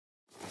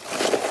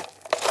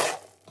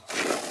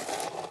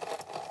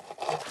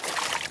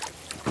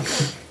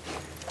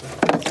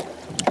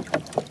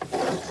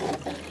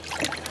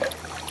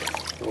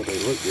Well, they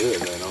look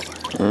good, they don't.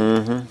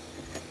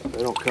 Mm-hmm.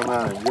 They don't come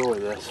out and enjoy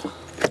this.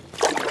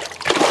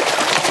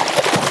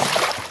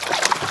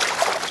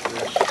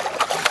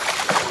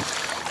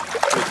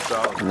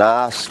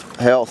 Nice,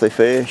 healthy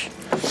fish.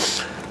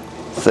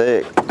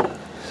 Thick.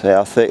 See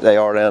how thick they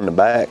are down the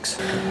backs.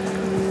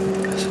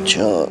 That's a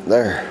chunk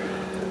there.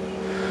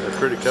 They're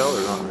pretty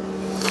colored, aren't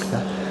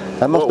they?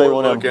 That must be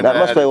one of them. That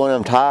must be one of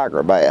them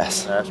tiger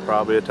bass. That's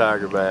probably a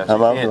tiger bass. You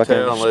can't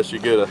tell unless you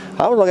get a.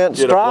 I was looking at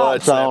the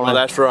stripes on well, it.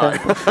 that's right.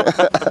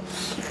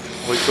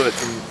 We put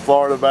some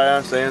Florida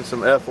bass and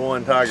some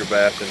F1 tiger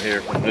bass in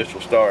here from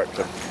initial start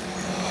to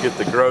get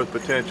the growth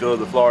potential of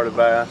the Florida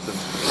bass and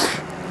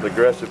the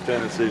aggressive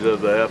tendencies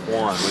of the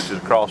F1, which is a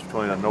cross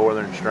between a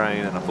northern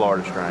strain and a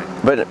Florida strain.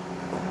 But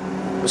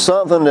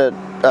something that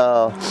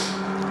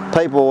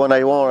people, when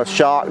they want to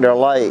shock their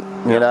lake,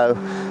 you know,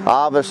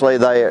 obviously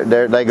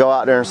they go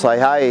out there and say,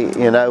 hey,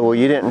 you know, well,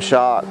 you didn't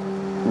shock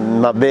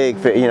my big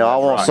fish. You know, I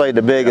want to see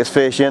the biggest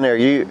fish in there.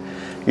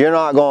 You're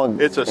not going.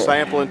 It's a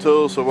sampling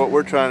tool, so what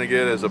we're trying to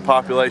get is a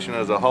population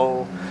as a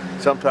whole.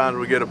 Sometimes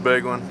we get a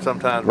big one,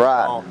 sometimes we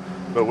don't.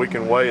 But we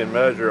can weigh and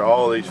measure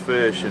all these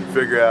fish and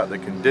figure out the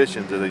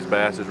conditions of these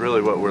bass is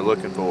really what we're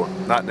looking for.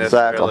 Not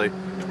necessarily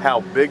how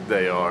big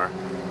they are.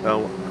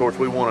 Of course,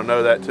 we want to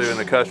know that too, and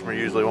the customer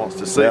usually wants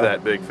to see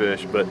that big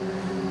fish. But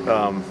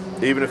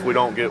even if we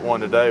don't get one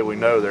today, we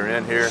know they're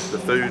in here, the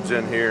food's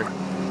in here.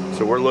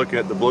 So we're looking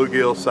at the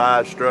bluegill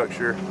size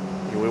structure.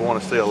 We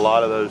want to see a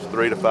lot of those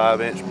 3 to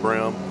 5 inch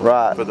brim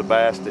for the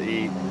bass to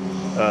eat,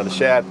 the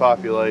shad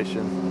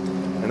population.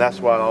 And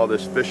that's why all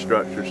this fish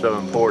structure is so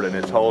important.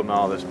 It's holding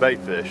all this bait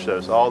fish, so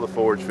it's all the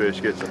forage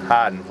fish gets a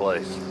hiding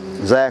place.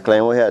 Exactly,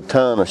 and we had a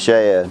ton of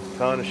shad.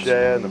 Ton of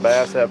shad, and the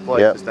bass have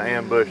places to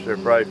ambush their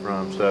prey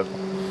from. So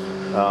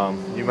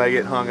you may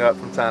get hung up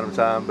from time to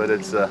time, but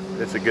it's a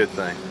good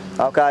thing.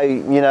 Okay,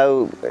 you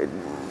know,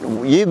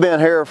 you've been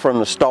here from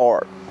the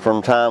start.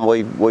 From the time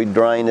we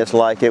drained this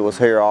lake, it was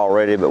here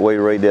already, but we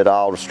redid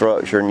all the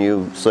structure, and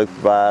you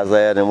supervised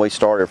that, and we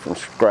started from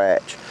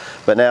scratch.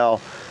 But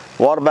now,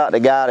 what about the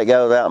guy that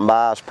goes out and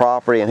buys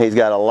property and he's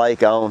got a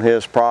lake on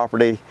his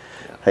property?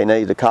 He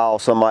needs to call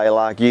somebody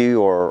like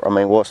you, or I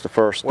mean, what's the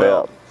first step?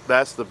 Well,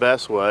 that's the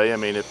best way. I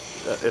mean,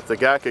 if the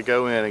guy could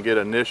go in and get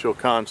an initial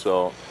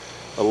consult,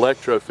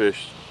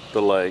 electrofish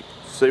the lake,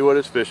 see what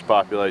his fish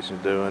population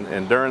is doing,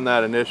 and during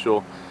that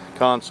initial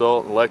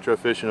consult,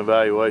 electrofishing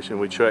evaluation,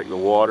 we check the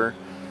water,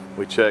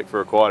 we check for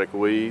aquatic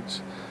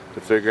weeds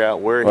to figure out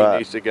where he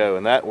needs to go,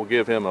 and that will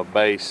give him a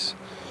base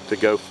to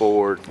go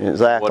forward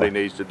what he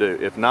needs to do.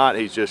 If not,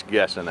 he's just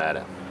guessing at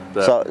it.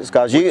 So,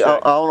 because you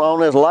on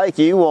this lake,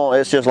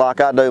 it's just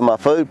like I do my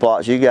food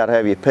plots. You got to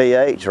have your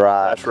pH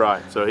right. That's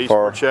right. So he's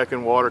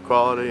checking water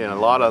quality, and a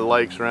lot of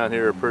lakes around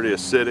here are pretty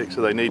acidic, so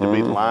they need to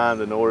be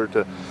lined in order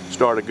to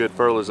start a good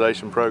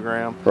fertilization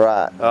program.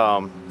 Right.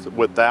 So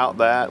without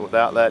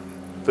that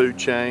food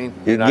chain,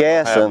 you're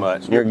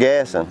guessing. You're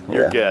guessing.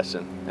 You're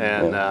guessing,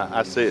 and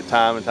I see it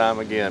time and time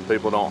again.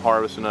 People don't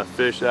harvest enough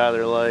fish out of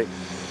their lake.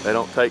 They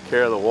don't take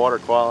care of the water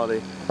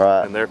quality,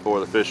 and therefore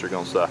the fish are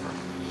going to suffer.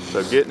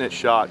 So getting it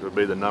shocked would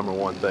be the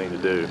 #1 thing to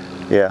do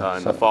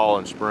in the fall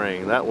and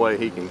spring. That way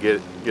he can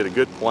get a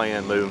good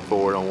plan moving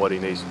forward on what he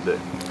needs to do.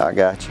 I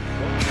got you.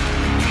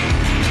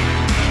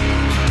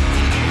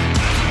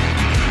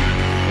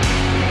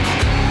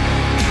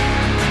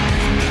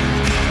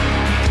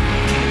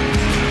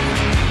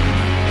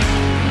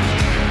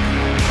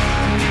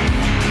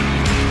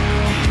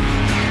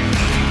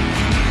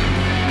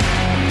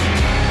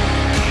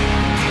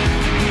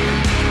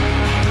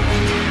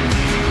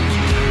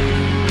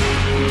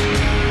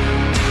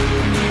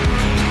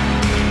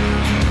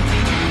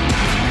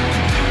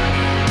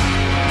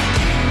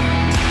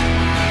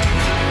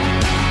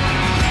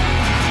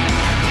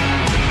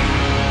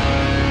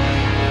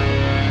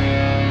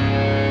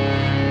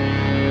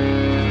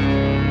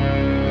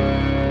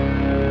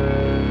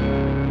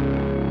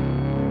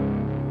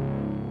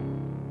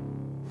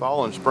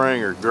 Fall and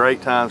spring are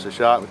great times to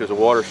shock because the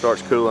water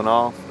starts cooling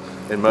off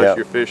and most of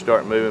your fish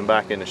start moving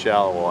back into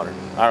shallow water.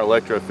 Our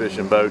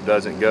electrofishing boat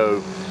doesn't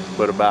go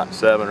but about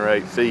 7 or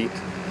 8 feet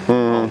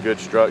on good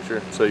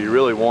structure, so you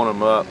really want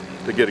them up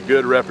to get a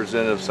good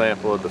representative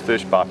sample of the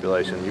fish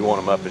population. You want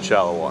them up in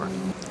shallow water.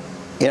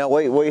 You know,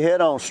 we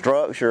hit on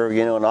structure,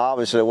 you know, and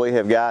obviously we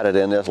have got it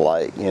in this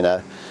lake, you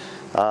know.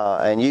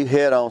 And you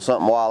hit on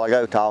something a while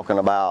ago talking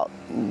about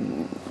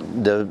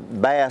the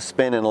bass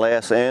spending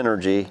less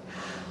energy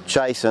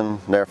chasing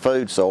their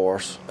food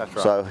source. That's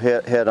right. So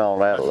hit on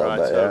that a little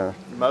bit. So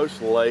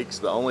most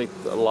lakes, a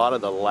lot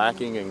of the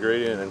lacking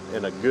ingredient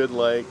in a good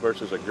lake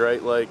versus a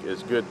great lake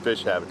is good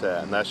fish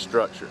habitat, and that's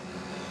structure.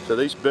 So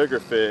these bigger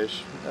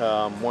fish,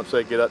 once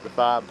they get up to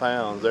 5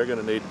 pounds, they're going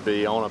to need to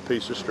be on a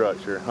piece of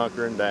structure,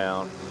 hunkering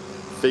down,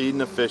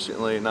 feeding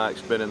efficiently, and not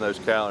expending those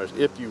calories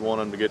if you want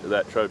them to get to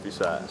that trophy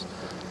size.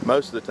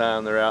 Most of the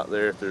time they're out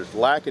there, if there's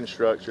lacking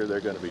structure,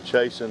 they're going to be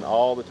chasing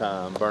all the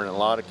time, burning a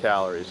lot of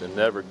calories, and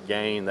never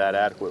gain that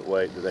adequate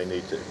weight that they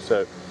need to.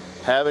 So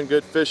having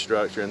good fish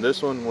structure, and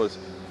this one was,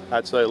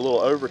 I'd say, a little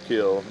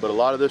overkill, but a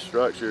lot of this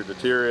structure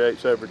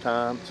deteriorates over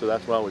time, so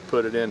that's why we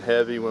put it in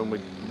heavy when we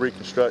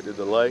reconstructed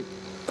the lake.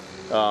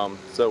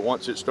 So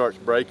once it starts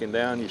breaking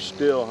down, you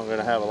still are going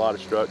to have a lot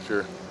of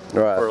structure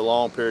for a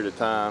long period of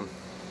time,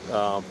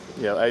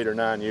 you know, 8 or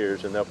 9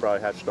 years, and they'll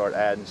probably have to start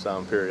adding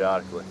some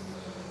periodically.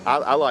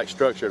 I like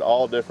structure at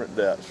all different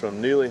depths.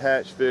 From newly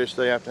hatched fish,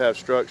 they have to have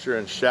structure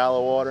in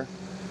shallow water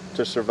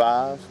to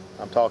survive.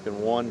 I'm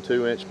talking 1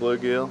 2 inch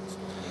bluegill,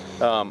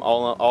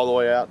 all the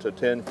way out to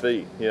 10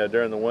 feet. You know,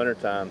 during the winter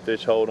time,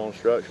 fish hold on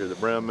structure, the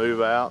brim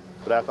move out.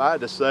 But if I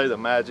had to say the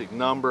magic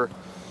number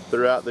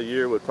throughout the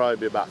year would probably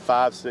be about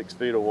 5 6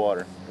 feet of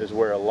water is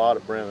where a lot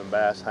of brim and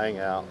bass hang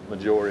out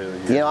majority of the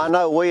year. You know, I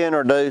know we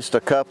introduced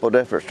a couple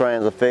different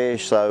strands of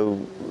fish,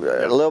 so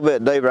a little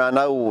bit deeper. I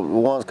know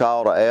one's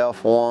called a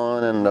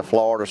F1 and the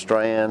Florida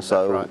strand.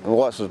 So right.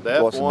 what's the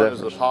F1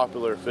 difference? is a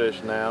popular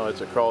fish now.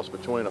 It's a cross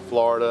between a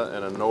Florida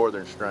and a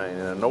northern strain.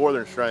 And a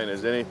northern strain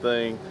is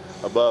anything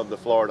above the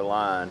Florida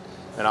line,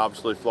 and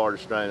obviously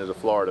Florida strain is a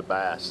Florida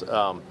bass.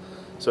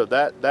 So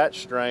that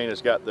strain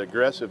has got the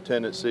aggressive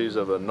tendencies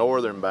of a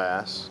northern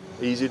bass,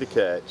 easy to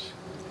catch,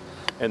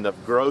 and the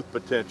growth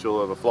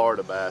potential of a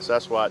Florida bass.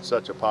 That's why it's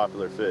such a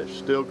popular fish.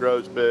 Still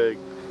grows big,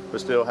 but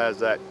still has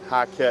that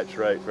high catch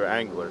rate for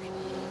anglers.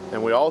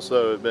 And we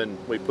also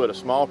we put a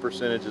small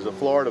percentage of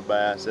Florida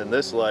bass in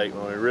this lake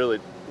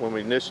when we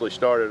initially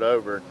started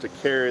over to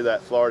carry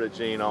that Florida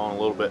gene on a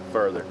little bit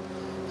further.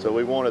 So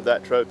we wanted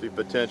that trophy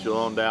potential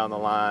on down the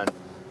line,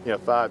 you know,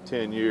 5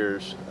 10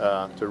 years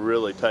to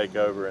really take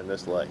over in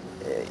this lake.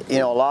 You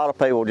know, a lot of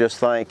people just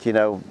think, you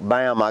know,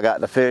 bam, I got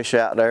the fish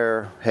out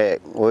there, heck,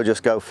 we'll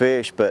just go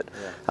fish. But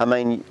I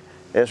mean,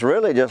 it's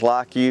really just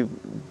like you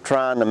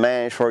trying to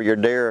manage for your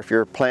deer. If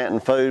you're planting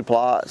food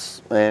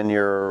plots and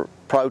you're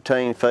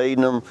protein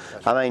feeding them,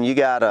 I mean, you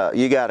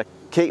gotta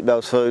keep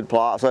those food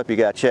plots up. You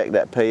gotta check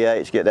that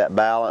pH, get that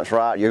balance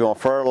right. You're gonna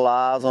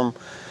fertilize them.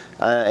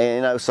 And,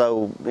 you know,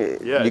 so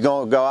you're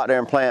going to go out there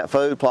and plant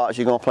food plots.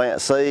 You're going to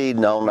plant seed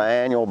on an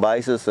annual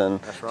basis, and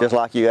just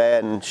like you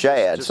adding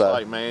shad. Just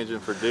like managing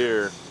for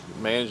deer,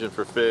 managing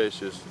for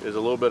fish is a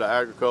little bit of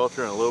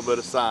agriculture and a little bit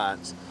of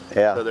science.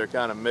 Yeah. So they're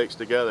kind of mixed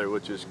together,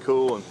 which is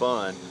cool and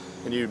fun.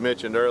 And you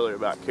mentioned earlier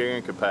about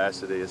carrying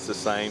capacity. It's the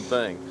same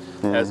thing.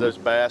 As those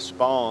bass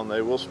spawn,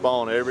 they will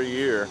spawn every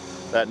year.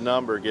 That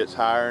number gets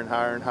higher and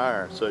higher and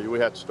higher. So we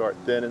have to start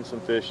thinning some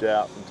fish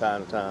out from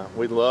time to time.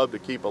 We'd love to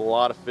keep a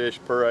lot of fish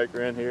per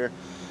acre in here,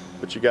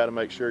 but you got to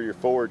make sure your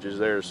forage is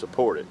there to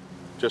support it,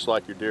 just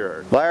like your deer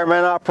herd. Blair,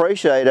 man, I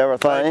appreciate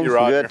everything. Thank you,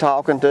 Roger. Good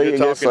talking to you,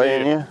 good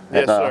seeing you.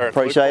 Yes, sir.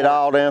 Appreciate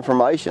all the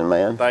information,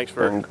 man. Thanks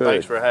for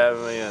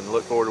having me, and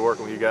look forward to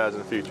working with you guys in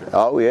the future.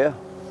 Oh yeah,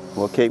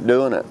 we'll keep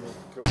doing it.